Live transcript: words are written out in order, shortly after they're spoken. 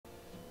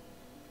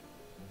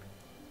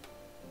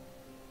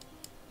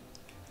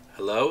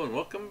Hello and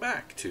welcome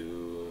back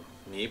to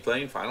me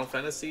playing Final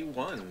Fantasy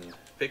 1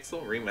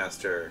 Pixel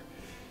Remaster.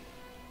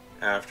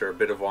 After a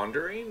bit of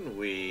wandering,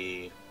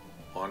 we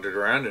wandered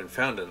around and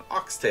found an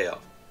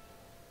oxtail.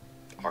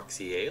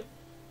 Oxyale?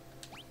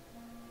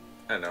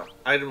 I don't know.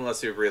 Item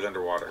unless you breathe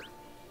underwater.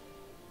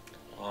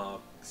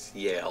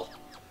 Oxyale.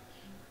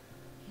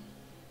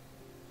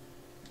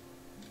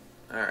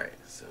 Alright,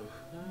 so...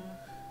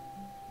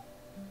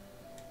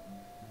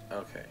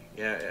 okay,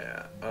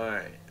 yeah.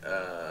 Alright,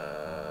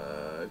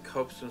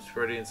 Cope's been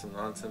spreading some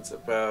nonsense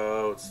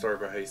about story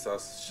about how he saw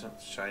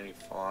shiny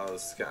fall out of the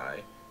sky.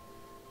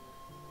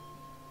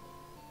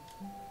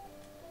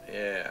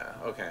 Yeah,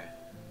 okay.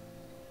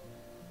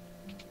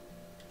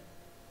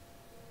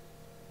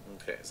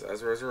 Okay, so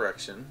that's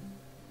resurrection.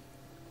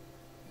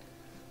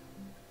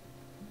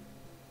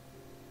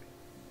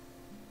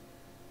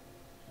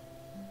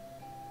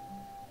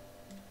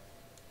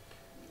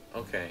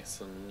 Okay,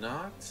 so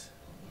not...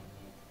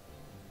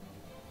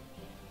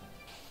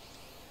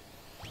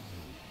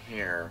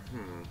 here.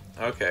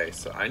 Okay,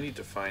 so I need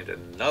to find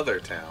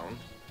another town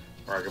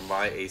where I can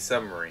buy a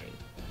submarine.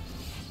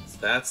 So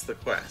that's the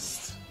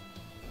quest.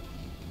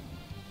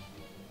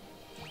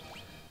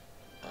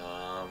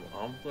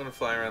 I'm going to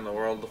fly around the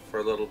world for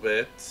a little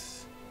bit.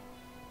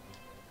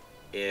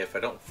 If I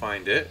don't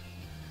find it,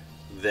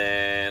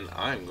 then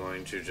I'm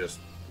going to just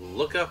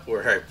look up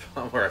where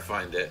I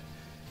find it.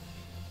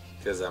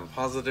 Because I'm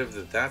positive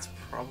that that's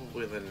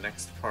probably the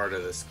next part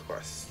of this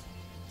quest,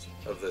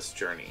 of this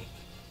journey.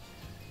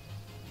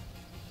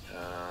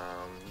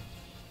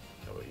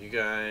 How about you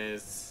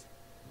guys?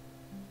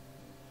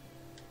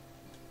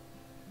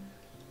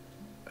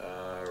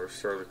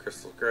 Restore the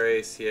Crystal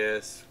Grace,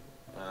 yes.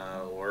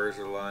 Words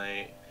are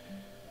light.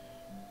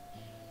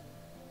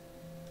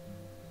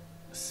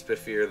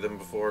 Spiffier than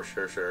before,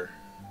 sure.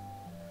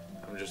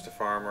 I'm just a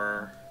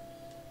farmer.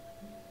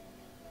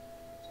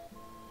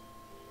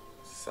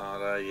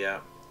 Sada,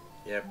 yep.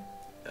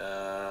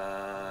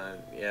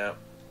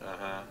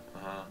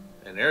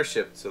 An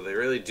airship, so they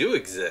really do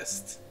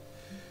exist.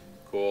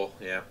 Cool,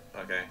 yeah,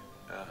 okay.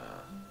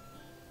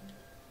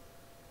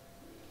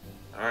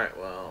 Alright,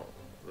 well,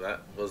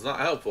 that was not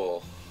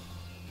helpful.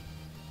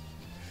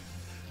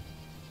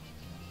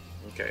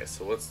 Okay,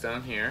 so what's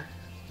down here?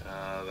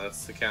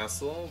 That's the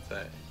castle.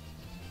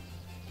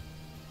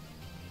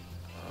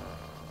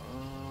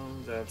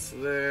 That's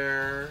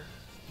there.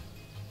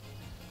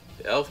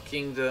 The Elf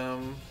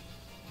Kingdom.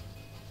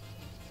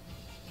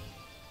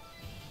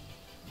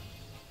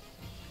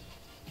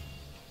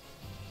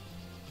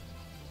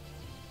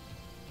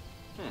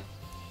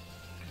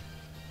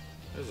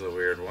 This is a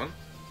weird one.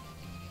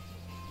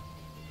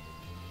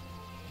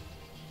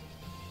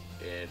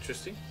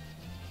 Interesting.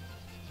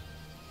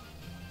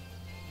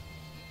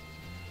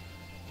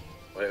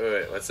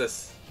 Wait, what's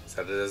this? Is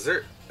that a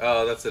desert?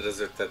 Oh, that's a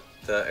desert that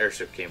the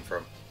airship came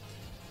from.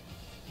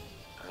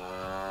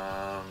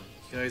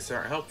 You guys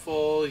aren't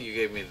helpful. You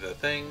gave me the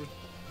thing.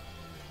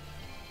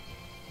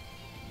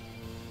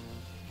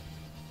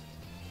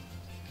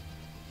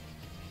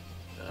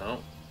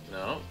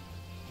 No.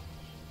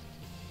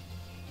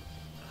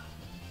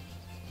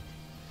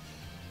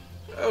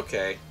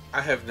 Okay,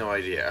 I have no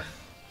idea.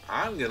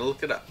 I'm gonna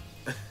look it up.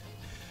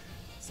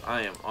 So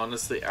I am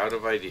honestly out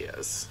of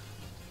ideas.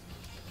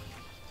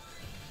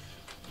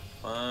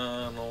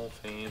 Final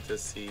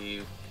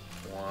Fantasy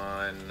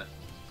 1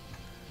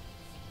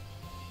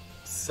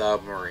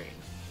 submarine.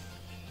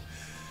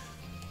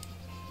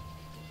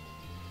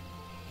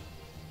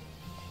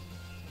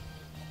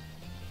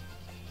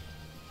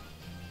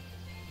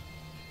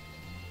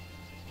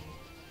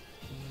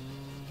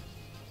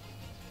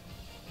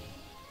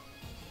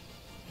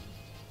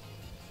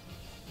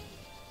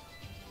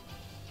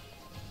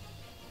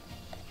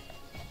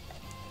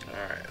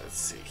 Alright, let's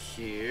see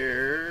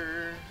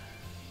here.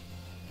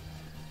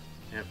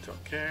 Yep,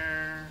 don't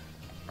care.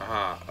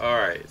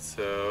 Alright,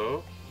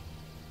 so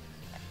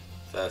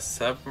the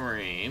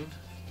submarine.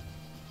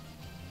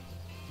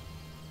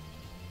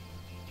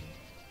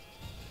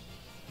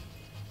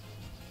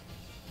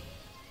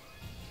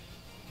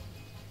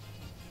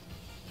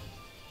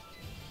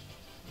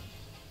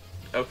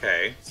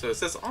 Okay, so it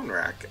says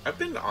Onrak. I've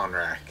been to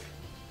Onrak.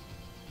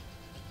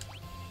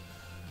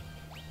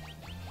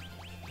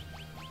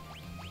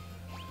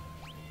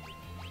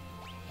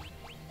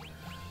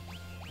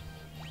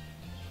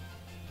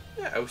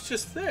 Yeah, I was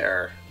just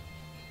there.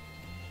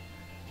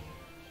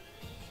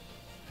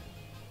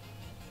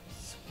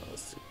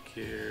 Spells to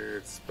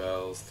geared,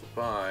 spells to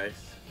buy.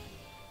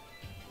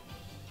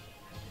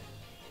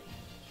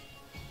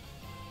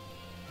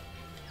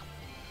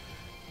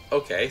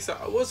 Okay, so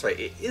I was right.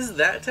 It is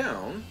that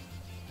town.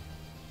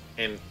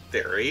 In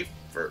theory,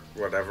 for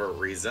whatever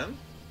reason.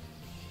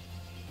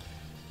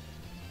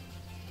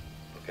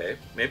 Okay,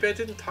 maybe I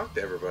didn't talk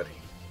to everybody.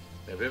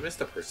 Maybe I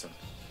missed a person.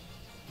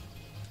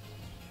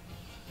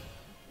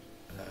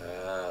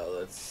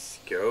 Let's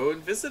go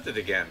and visit it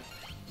again.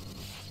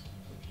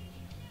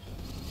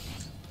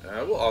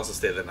 We'll also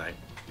stay the night,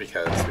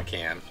 because we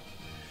can.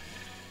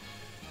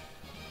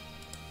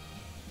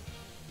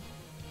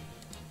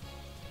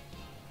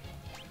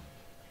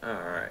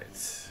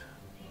 Alright.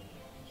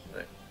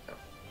 Right. Oh.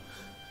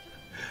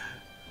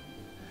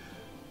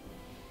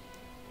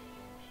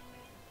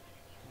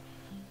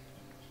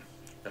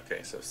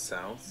 Okay, so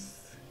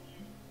south,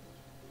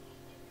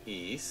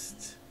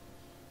 east.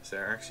 Is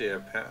there actually a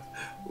path?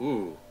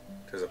 Ooh,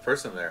 there's a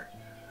person there.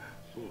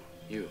 Ooh,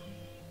 you.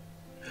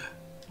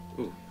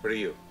 Ooh, what are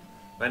you?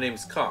 My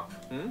name's Cop.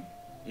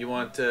 You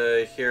want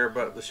to hear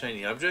about the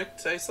shiny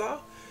object I saw?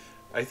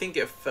 I think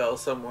it fell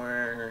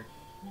somewhere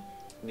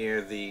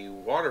near the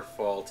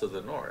waterfall to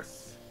the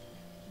north.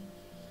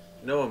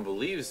 No one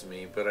believes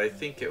me, but I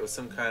think it was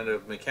some kind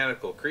of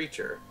mechanical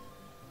creature.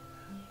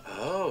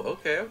 Oh,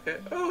 okay, okay.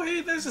 Oh,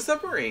 hey, there's a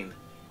submarine.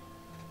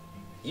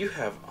 You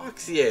have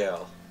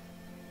Oxyale.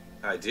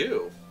 I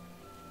do.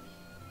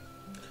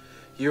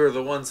 You are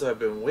the ones I've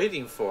been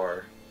waiting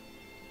for.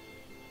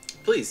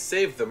 Please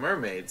save the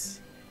mermaids.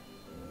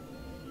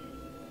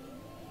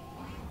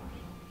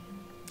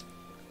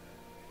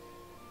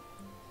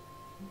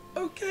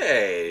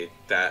 Okay,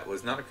 that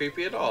was not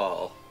creepy at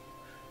all.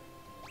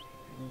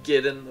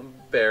 Get in the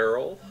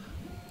barrel.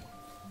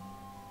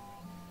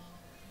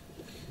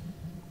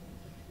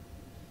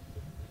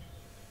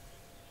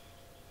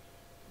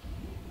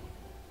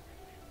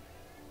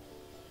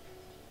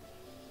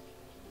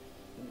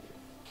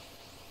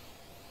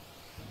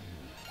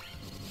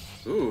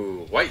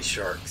 Ooh, white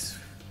sharks.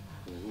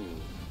 Ooh.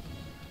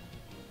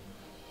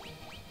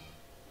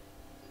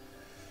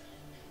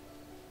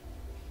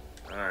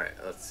 Alright,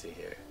 let's see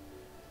here.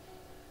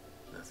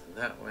 Nothing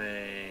that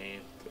way.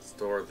 The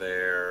store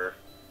there.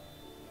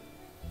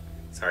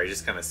 Sorry,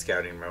 just kind of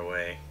scouting my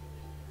way.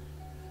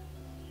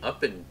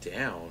 Up and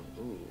down.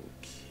 Ooh,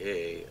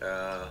 okay.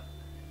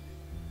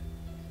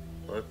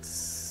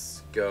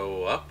 Let's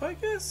go up, I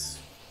guess?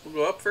 We'll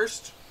go up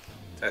first.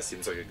 That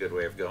seems like a good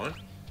way of going.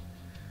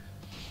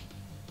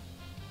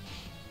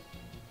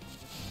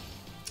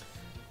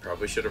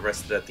 Probably should have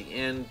rested at the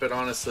end, but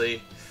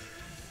honestly,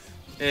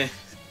 eh.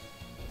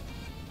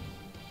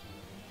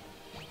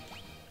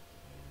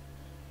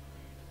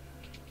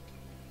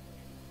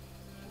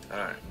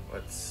 Alright,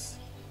 let's...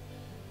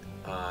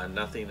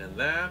 nothing in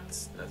that,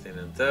 nothing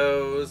in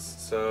those,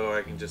 so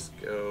I can just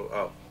go...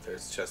 Oh,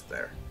 there's chest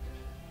there.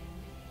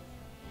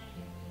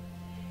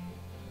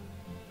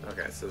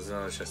 Okay, so there's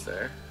another chest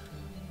there.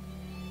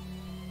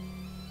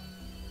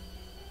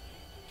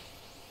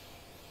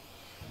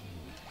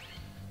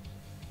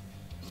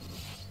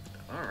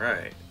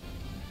 Alright.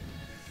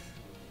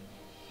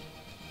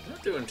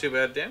 Not doing too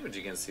bad damage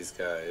against these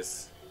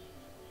guys.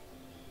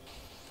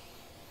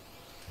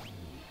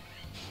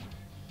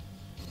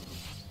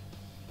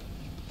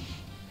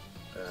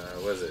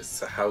 What is it?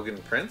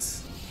 Sahaugen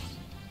Prince?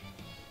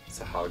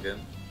 Sahaugen.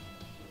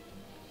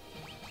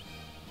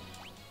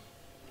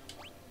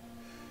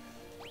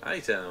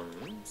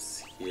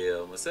 Items.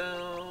 Heal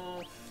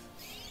myself.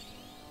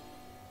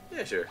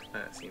 Yeah, sure.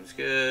 That seems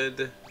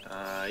good.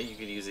 You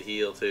could use a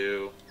heal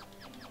too.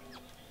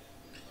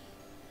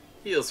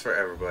 Heals for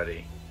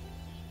everybody.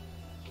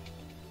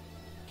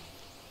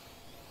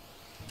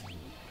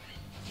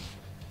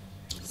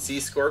 Sea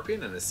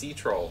Scorpion and a Sea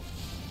Troll.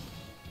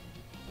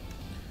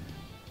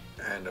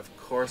 And of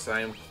course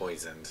I am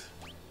poisoned.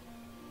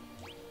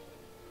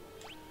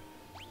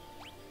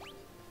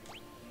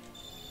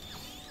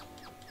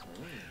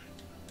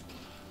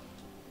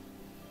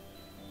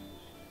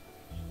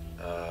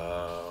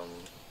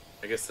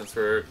 I guess since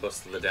we're close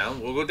to the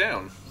down, we'll go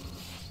down.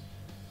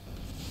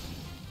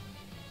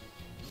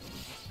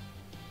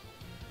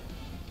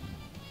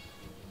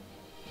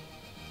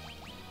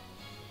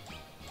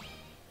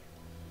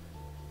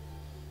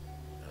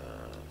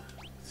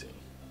 Let's see.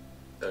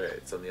 Okay,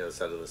 it's on the other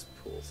side of this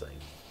pool thing.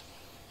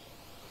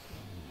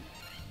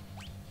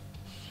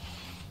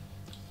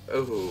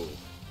 Oh.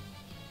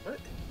 What?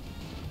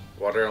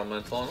 Water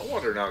elemental and a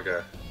water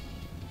naga.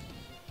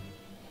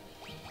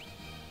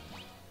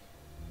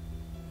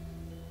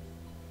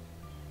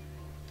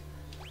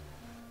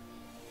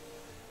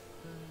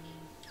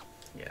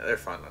 Yeah, they're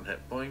fine on hit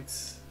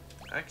points.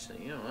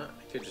 Actually, you know what?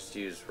 I could just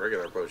use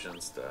regular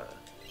potions to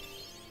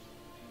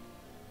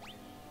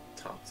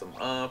top them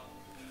up.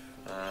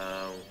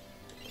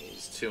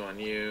 Use 2 on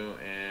you,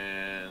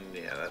 and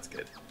yeah, that's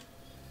good.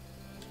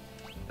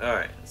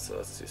 Alright, so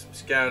let's do some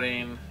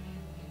scouting.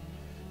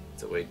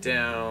 It's a way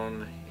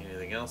down.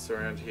 Anything else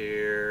around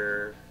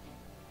here?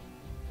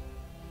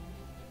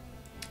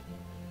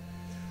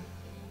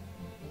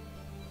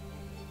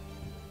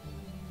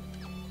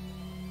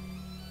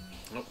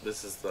 Nope,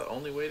 this is the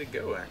only way to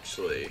go,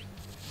 actually.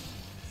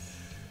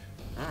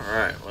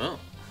 Alright, well.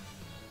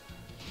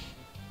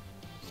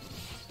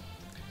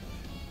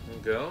 We'll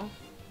go.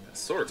 That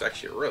sword's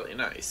actually really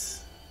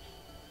nice.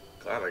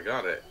 Glad I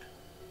got it.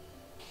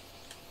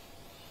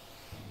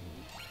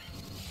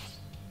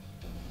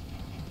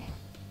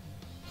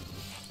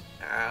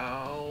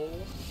 Ow.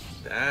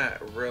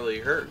 That really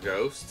hurt,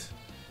 Ghost.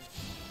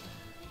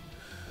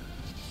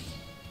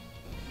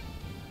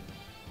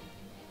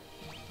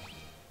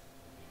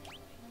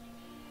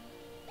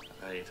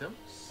 Items.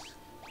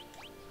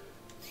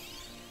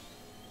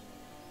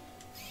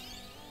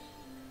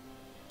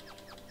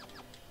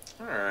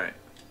 Alright.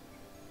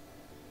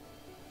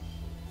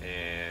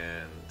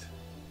 And...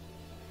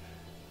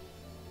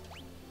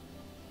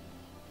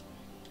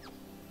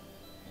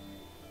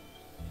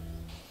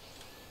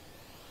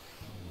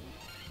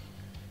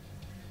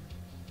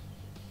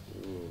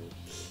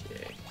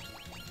 okay.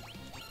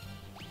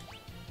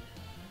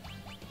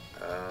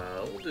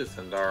 We'll do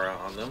Thundara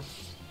on them.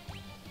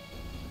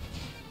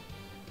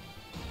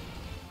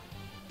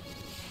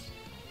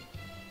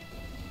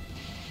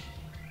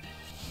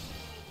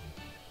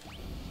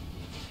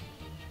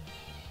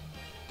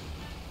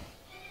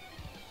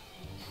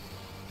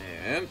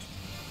 And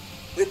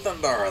we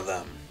Thundara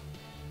them.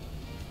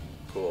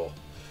 Cool.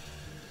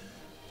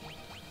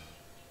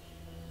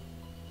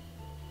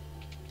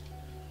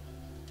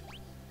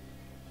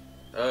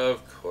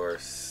 Of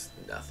course,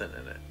 nothing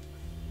in it.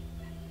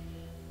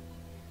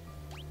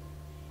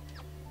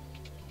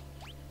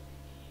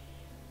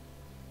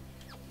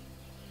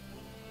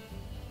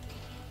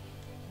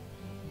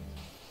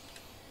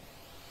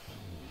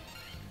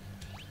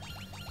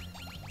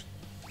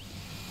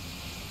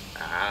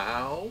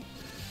 Ow.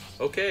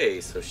 Okay,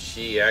 so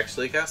she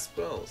actually casts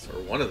spells,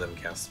 or one of them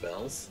casts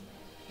spells.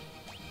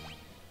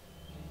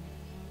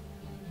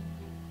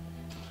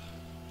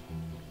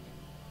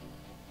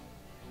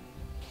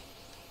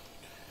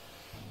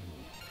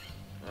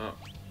 Oh,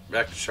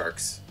 back to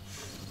sharks.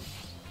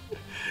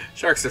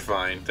 Sharks are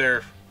fine.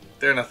 They're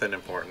nothing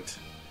important.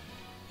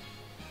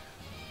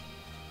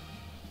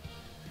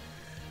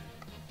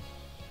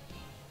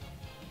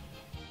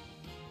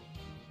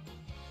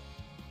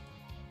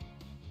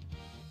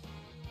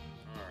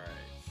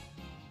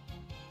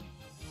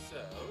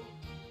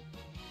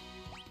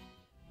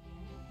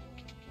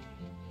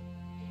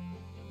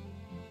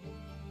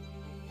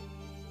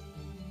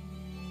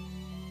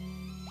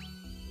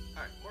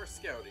 Alright, more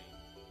scouting.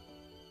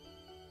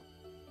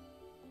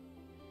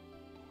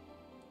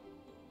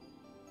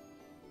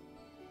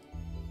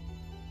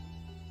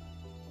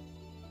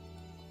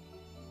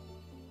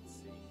 Let's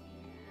see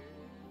here.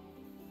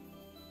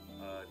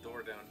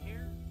 Door down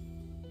here.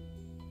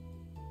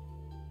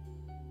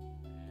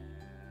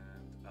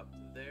 And up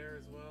there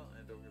as well,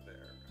 and over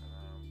there.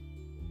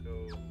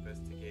 We'll go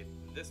investigate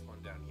this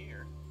one down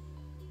here.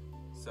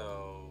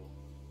 So...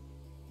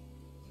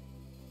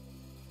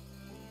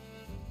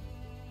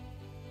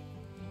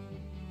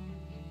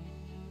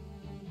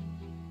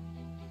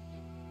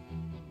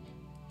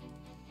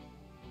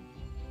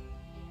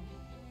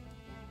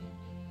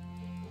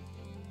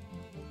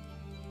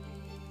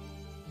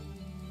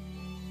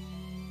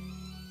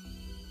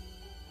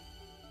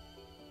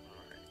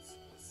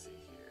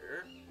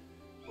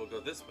 we'll go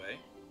this way.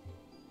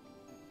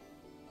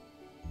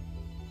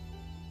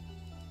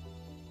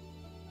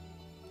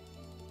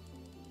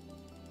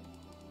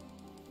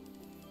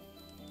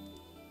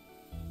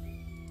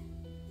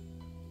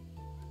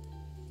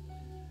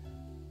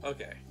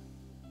 Okay.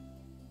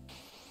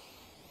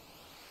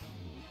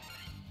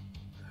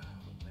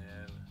 Oh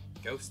man,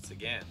 ghosts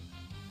again.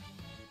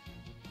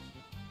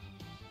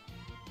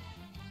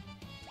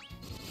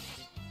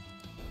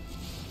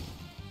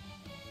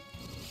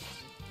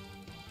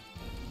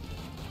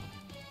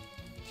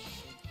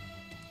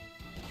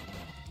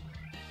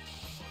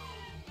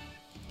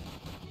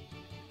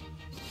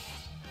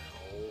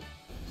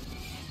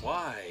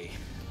 Why?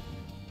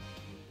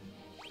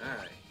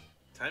 Alright,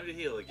 time to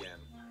heal again.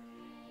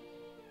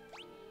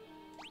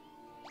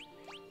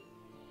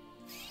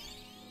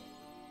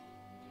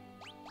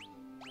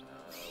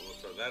 We'll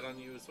throw that on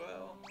you as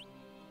well.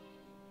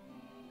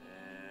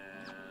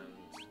 And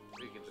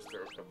we can just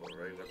throw a couple of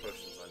regular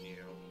potions on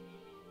you.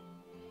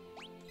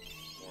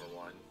 Or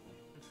one.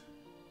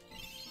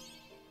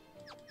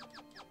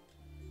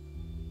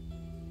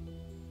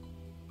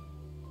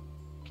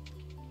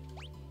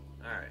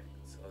 Alright.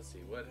 Let's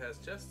see, what has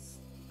chests?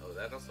 Oh,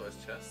 that also has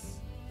chests.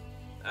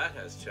 That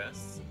has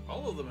chests.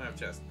 All of them have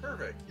chests.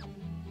 Perfect.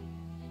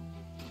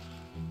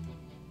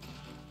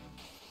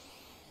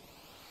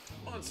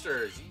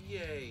 Monsters!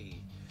 Yay!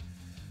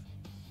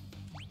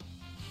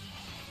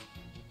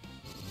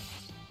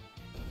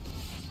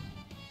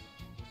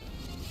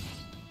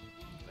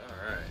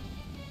 Alright.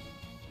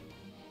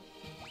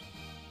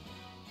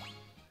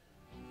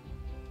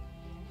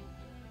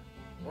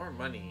 More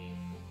money.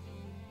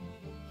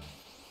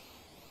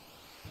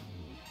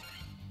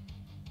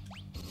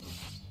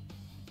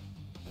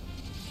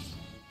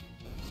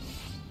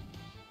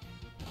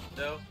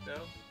 No, no.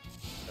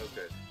 Oh,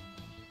 good.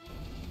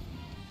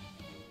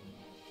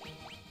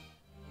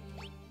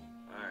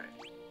 Alright.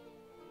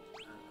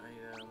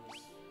 Items.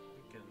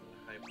 We can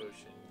high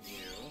potion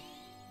you.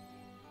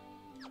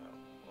 Oh,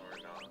 or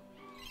not.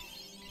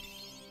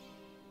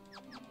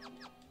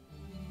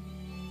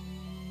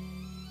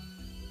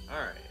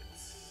 Alright,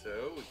 so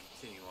we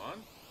continue on.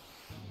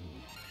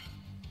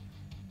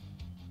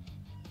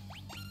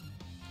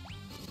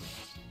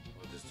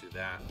 We'll just do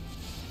that.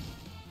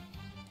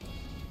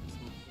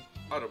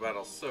 Auto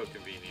battle's so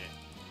convenient.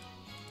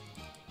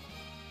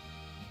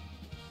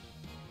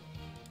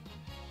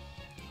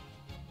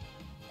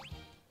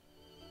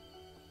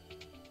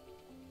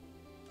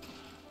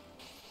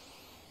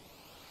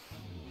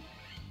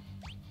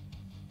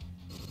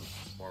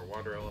 more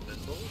water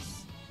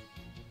elementals.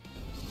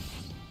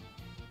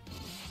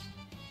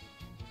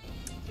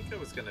 I think I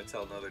was going to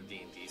tell another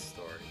D&D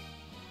story.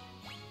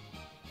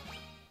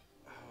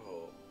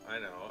 Oh, I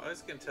know. I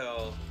was going to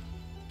tell...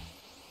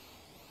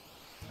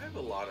 I have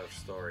a lot of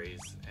stories,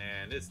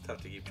 and it's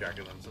tough to keep track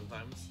of them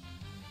sometimes.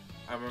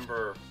 I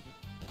remember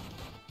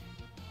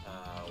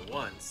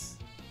once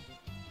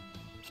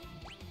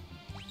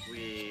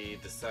we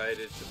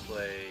decided to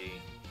play,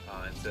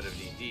 instead of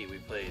D&D, we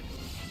played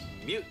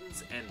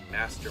Mutants and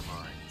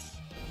Masterminds.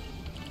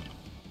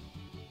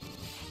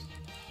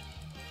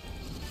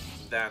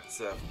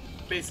 That's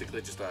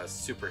basically just a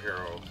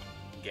superhero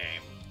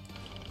game.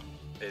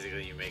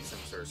 Basically, you make some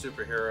sort of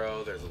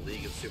superhero, there's a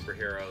league of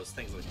superheroes,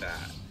 things like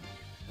that.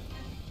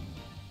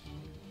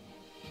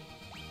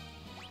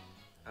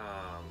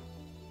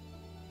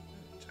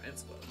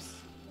 Giant's gloves.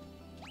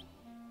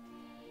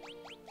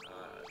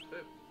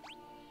 Equip.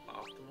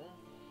 Optimal.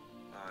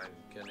 I'm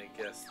gonna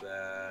guess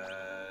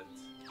that...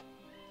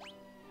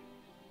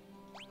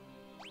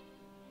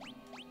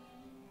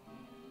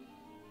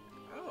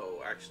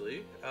 Oh,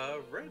 actually,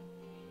 red.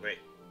 Wait.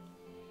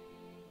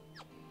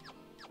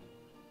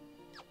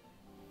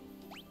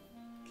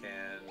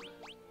 Can...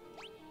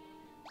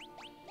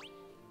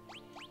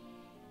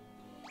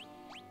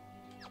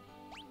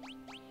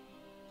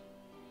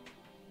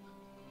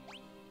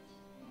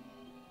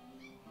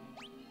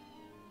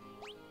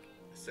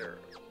 Sir.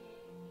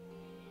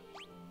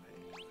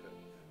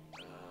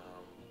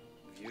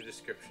 View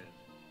description.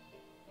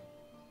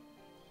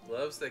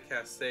 Gloves that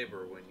cast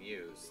Saber when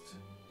used.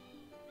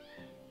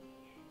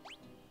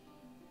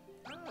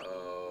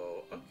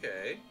 Oh,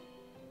 okay.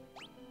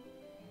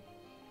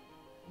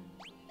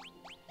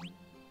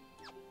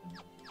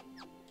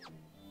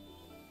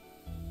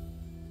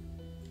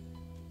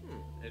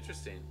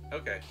 Interesting.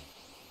 Okay.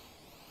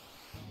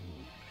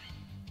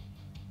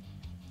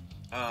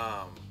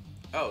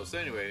 Oh, so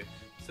anyway,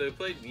 so we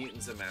played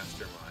Mutants and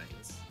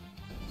Masterminds.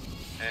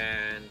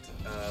 And,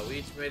 we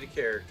each made a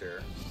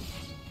character.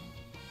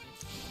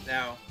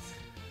 Now,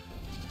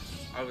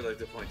 I would like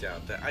to point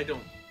out that I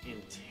don't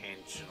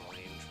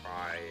intentionally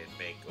try and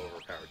make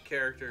overpowered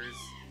characters.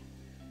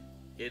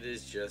 It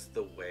is just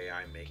the way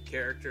I make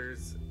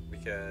characters,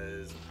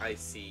 because I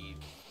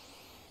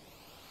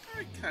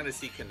kind of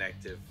see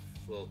connective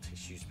little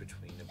tissues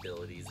between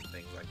abilities and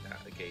things like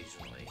that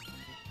occasionally.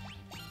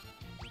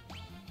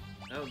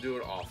 I don't do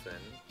it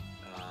often.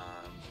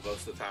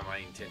 Most of the time I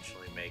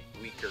intentionally make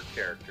weaker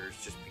characters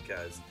just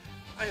because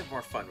I have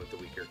more fun with the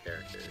weaker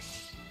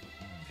characters.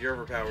 If you're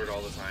overpowered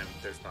all the time,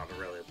 there's not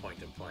really a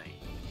point in playing.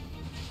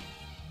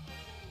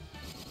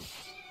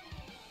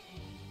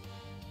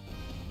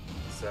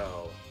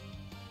 So,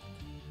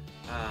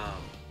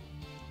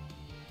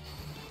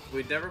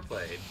 we'd never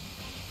played.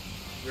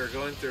 We were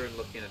going through and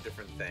looking at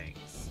different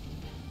things,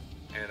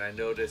 and I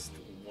noticed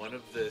one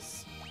of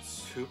this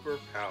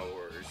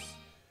superpowers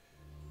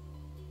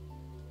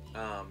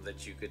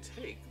that you could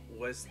take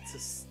was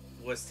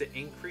to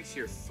increase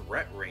your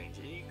threat range,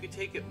 and you could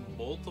take it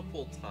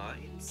multiple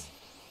times.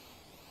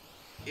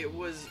 It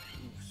was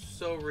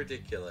so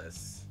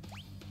ridiculous.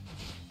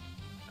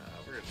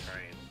 We're gonna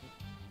try and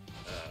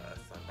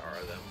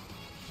Thundara them.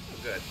 Oh,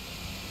 good.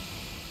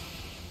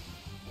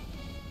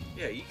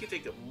 Yeah, you could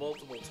take it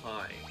multiple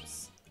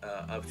times,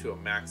 up to a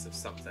max of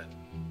something.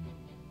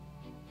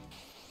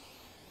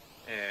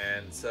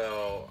 And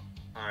so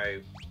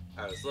I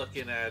was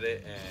looking at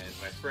it, and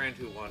my friend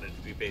who wanted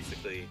to be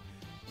basically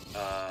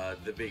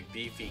the big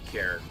beefy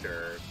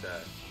character,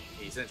 that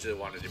he essentially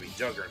wanted to be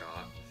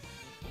Juggernaut,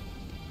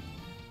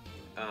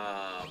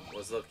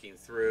 was looking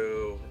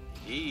through.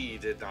 He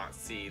did not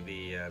see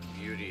the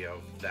beauty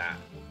of that,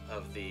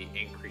 of the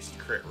increased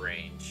crit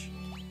range.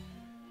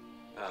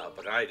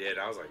 But I did.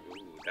 I was like,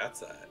 ooh,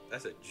 that's a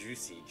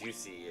juicy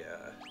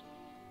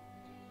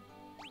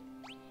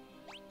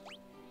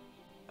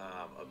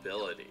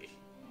ability.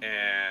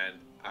 And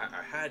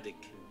I had to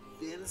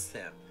convince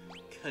him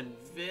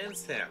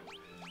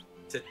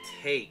to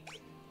take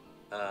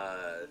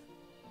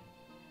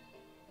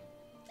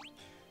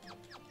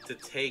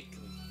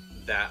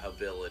that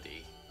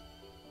ability.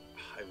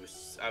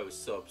 I was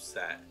so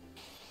upset.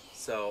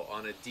 So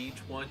on a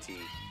D20,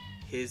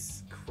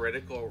 his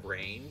critical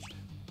range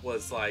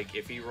was like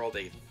if he rolled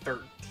a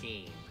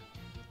 13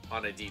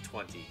 on a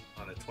D20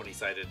 on a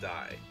 20-sided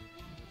die.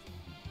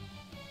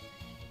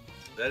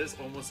 That is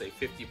almost a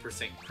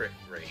 50% crit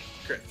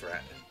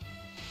threat.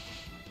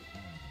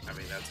 I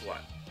mean, that's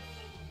what?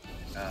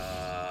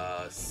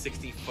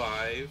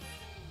 65%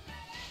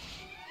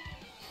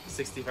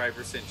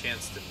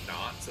 chance to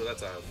not, so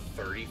that's a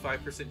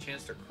 35%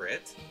 chance to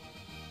crit?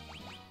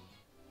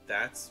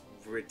 That's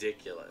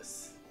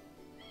ridiculous.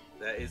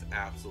 That is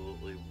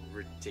absolutely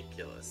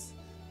ridiculous.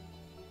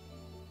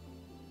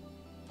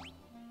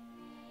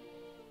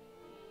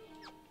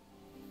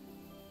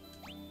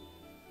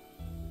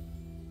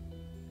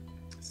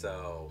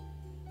 So,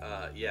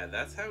 yeah,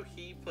 that's how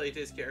he played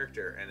his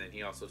character, and then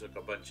he also took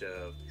a bunch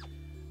of...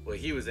 What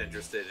he was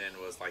interested in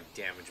was, like,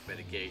 damage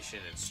mitigation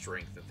and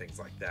strength and things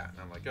like that. And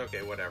I'm like,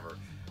 okay, whatever.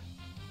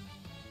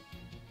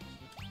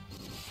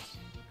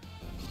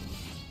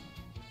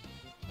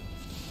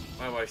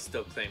 My wife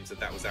still claims that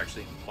that was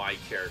actually my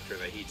character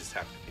that he just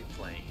happened to be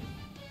playing.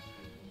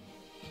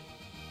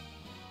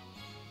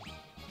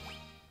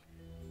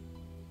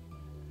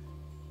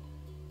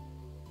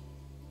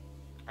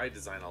 I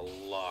design a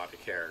lot of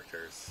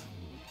characters.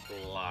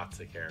 Lots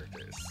of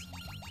characters.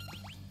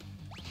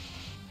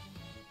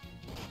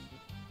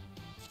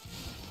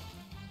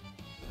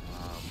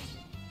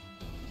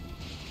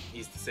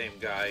 He's the same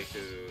guy who,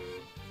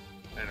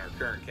 in our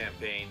current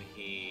campaign,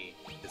 he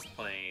is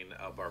playing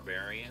a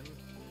barbarian,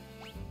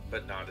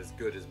 but not as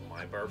good as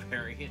my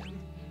barbarian.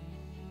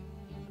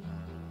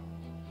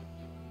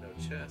 No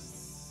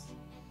chests.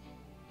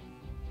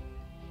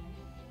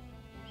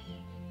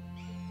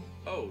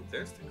 Oh,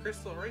 there's the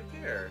crystal right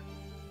there.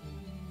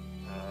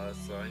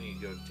 So I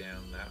need to go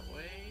down that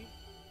way.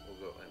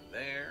 We'll go in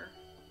there.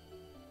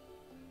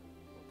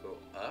 We'll go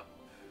up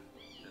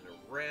and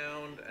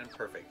around and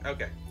perfect.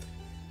 Okay.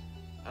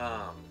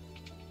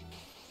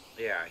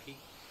 Yeah, he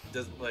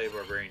doesn't play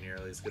barbarian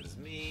nearly as good as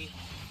me.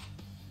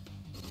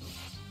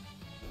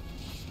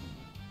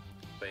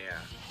 But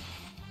yeah.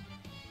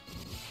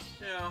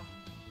 You know,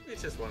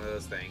 it's just one of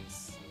those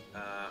things.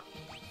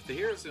 The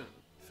heroes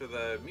for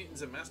the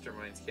Mutants and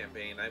Masterminds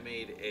campaign, I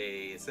made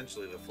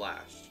essentially the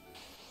Flash.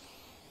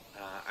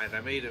 And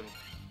I made him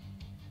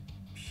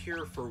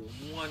pure for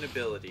one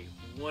ability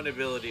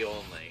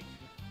only.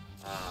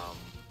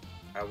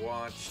 I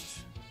watched...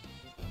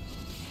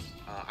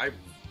 I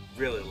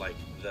really like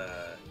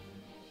the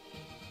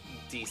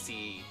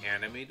DC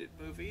animated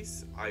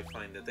movies. I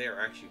find that they are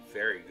actually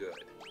very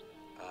good.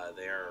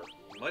 They are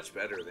much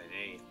better than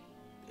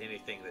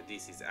anything that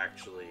DC's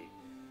actually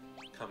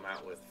come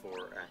out with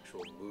for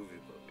actual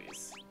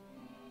movies.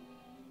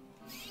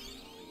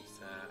 Use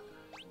that.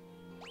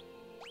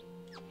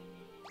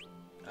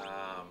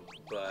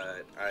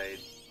 But I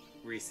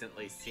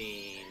recently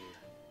seen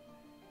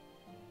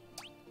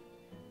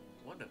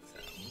one of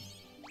them.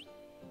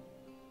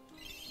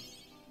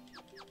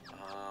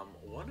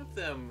 One of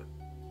them,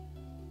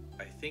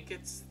 I think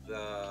it's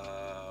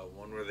the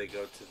one where they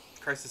go to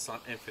Crisis on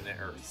Infinite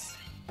Earths.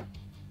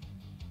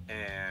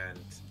 And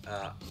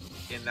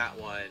in that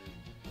one,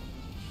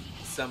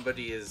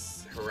 somebody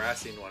is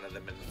harassing one of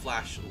them, and the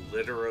Flash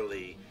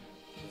literally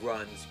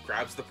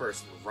grabs the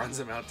person, runs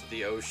them out to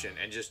the ocean,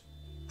 and just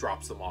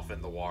drops them off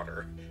in the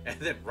water, and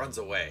then runs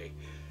away.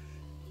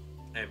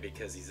 And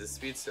because he's a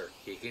speedster,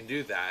 he can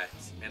do that,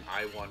 and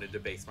I wanted to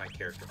base my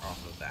character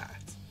off of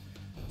that.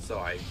 So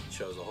I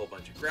chose a whole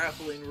bunch of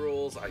grappling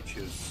rules, I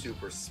chose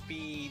super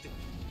speed,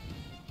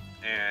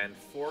 and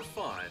for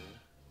fun,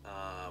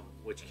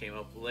 which came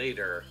up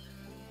later,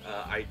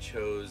 I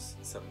chose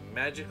some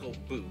magical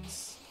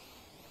boots.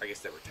 I guess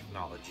they were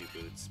technology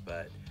boots,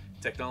 but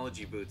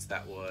technology boots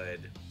that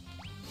would,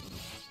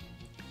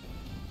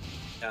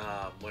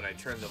 when I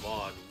turned them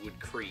on, would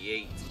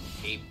create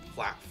a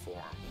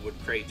platform,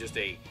 would create just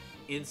a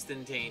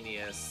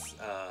instantaneous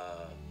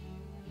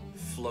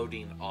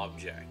floating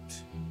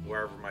object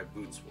wherever my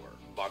boots were,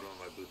 bottom of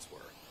my boots were.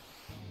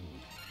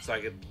 So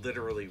I could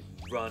literally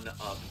run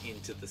up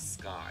into the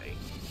sky,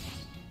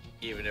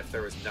 even if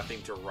there was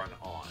nothing to run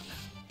on.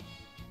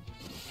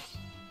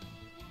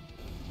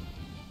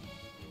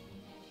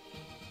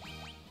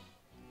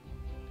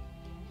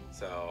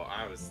 So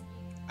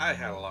I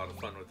had a lot of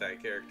fun with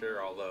that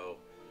character, although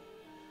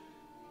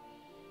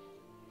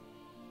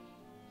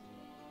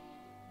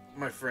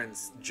my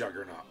friend's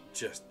Juggernaut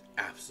just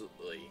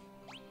absolutely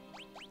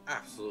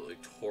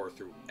tore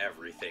through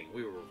everything.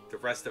 The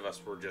rest of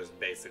us were just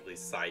basically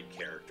side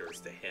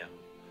characters to him,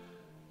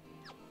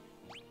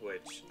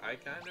 which I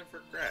kind of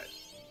regret.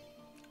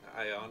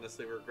 I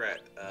honestly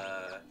regret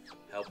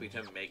helping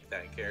him make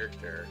that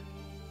character.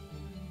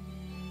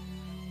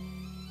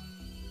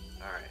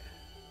 Alright.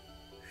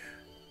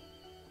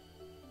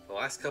 The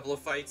last couple of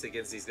fights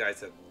against these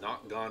guys have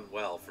not gone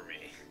well for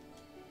me.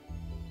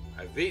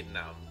 I've beaten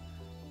them.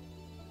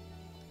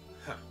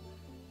 Huh.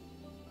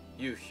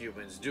 You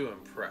humans do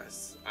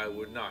impress. I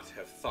would not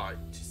have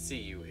thought to see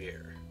you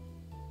here.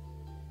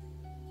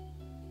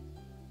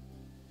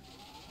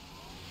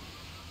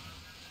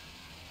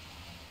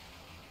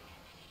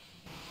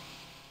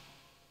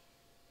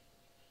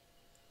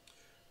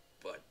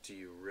 But do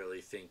you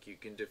really think you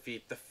can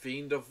defeat the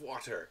Fiend of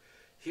Water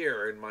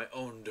here in my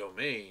own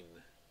domain?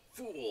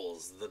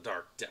 Fools, the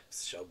dark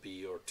depths shall be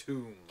your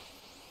tomb.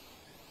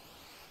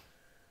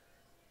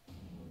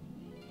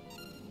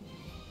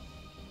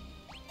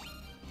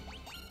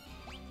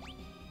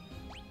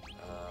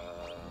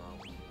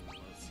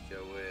 Let's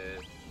go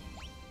with...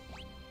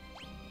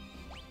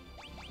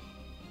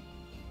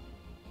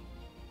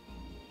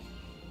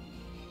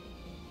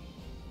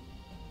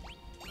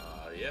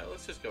 yeah,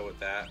 let's just go with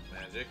that.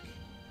 Magic.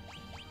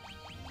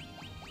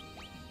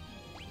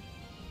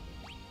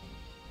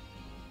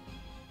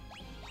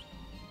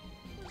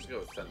 Let's go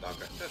with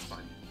Thundaka. That's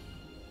fine.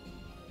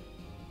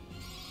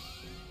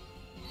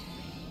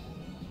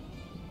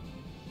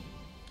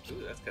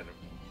 Ooh, that's kind of...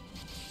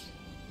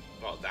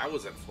 Well, that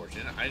was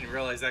unfortunate. I didn't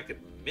realize I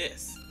could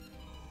miss.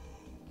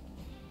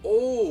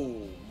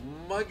 Oh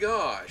my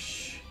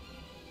gosh.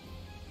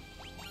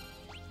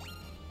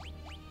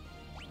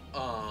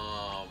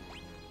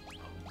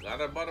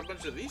 glad I bought a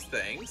bunch of these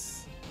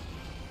things.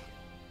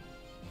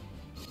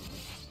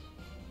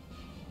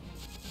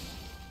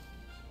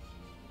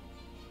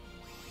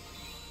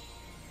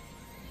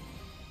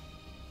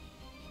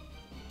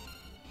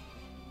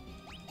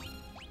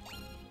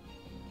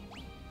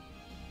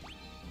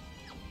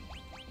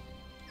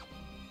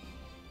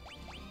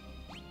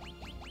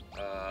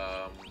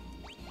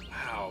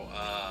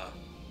 Wow,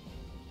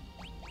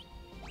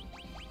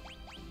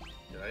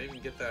 did I even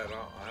get that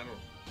on? I don't...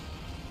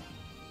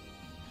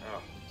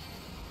 Oh.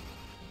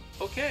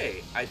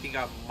 Okay, I think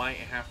I might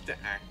have to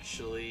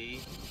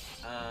actually,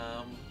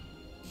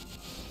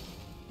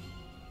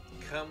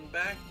 come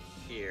back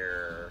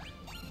here.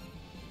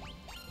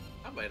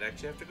 I might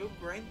actually have to go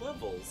grind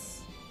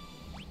levels.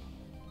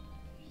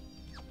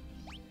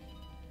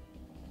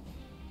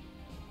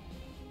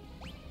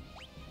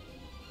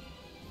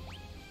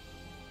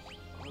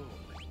 Oh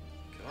my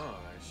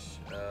gosh.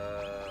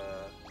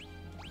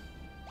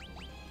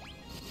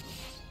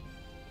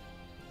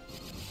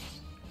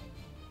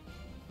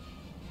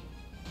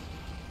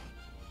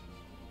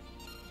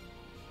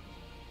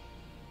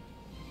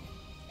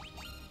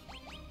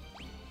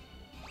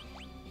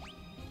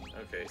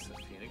 Okay, so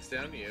Phoenix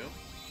down you.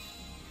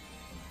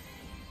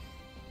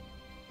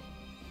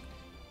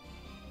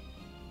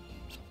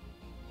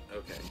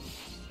 Okay,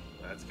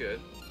 that's good.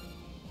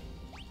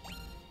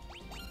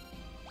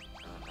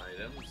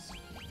 Items.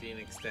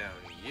 Phoenix down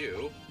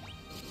you.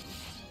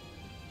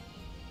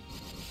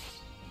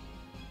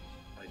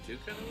 I do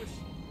kind of wish...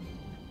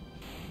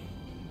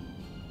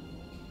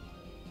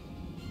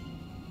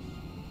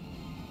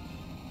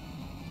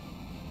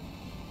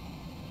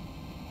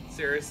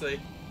 Seriously?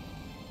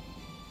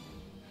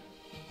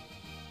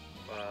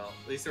 Well,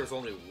 at least there was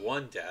only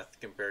one death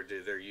compared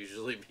to there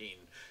usually being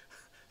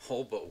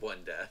whole but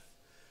one death.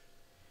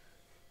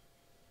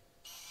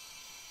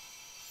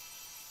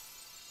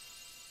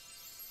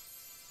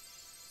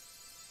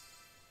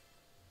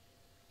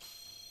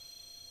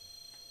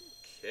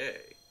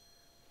 Okay.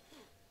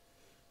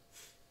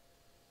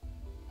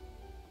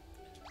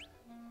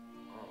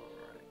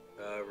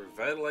 Alright.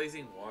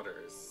 Revitalizing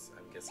Waters.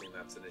 I'm guessing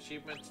that's an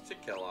achievement to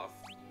kill off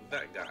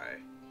that guy.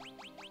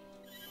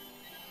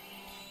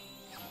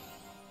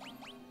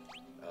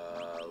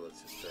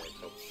 Let's just throw a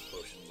couple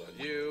potions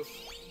on you.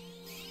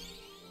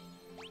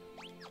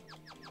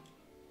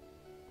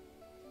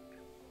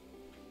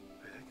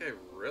 That guy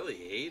really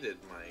hated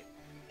my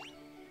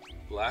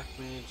Black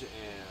Mage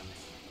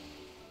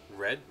and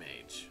Red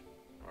Mage.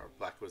 Or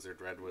Black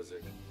Wizard, Red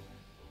Wizard.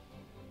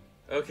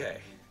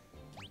 Okay.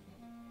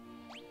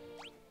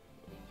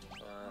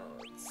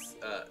 Let's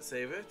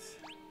save it.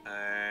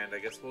 And I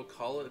guess we'll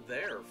call it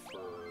there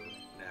for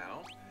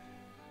now.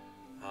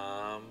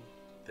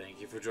 Thank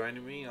you for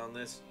joining me on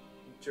this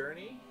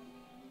journey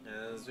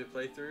as we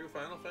play through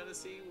Final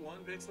Fantasy 1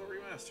 Pixel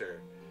Remaster.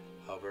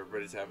 Hope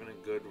everybody's having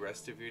a good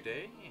rest of your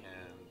day,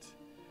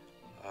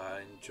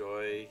 and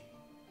enjoy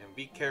and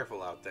be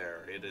careful out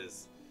there. It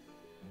is,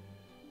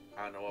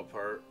 I don't know what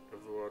part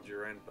of the world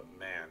you're in, but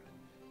man,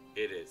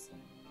 it is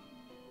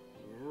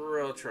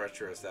real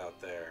treacherous out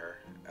there.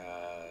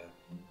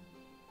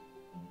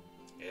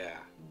 Yeah.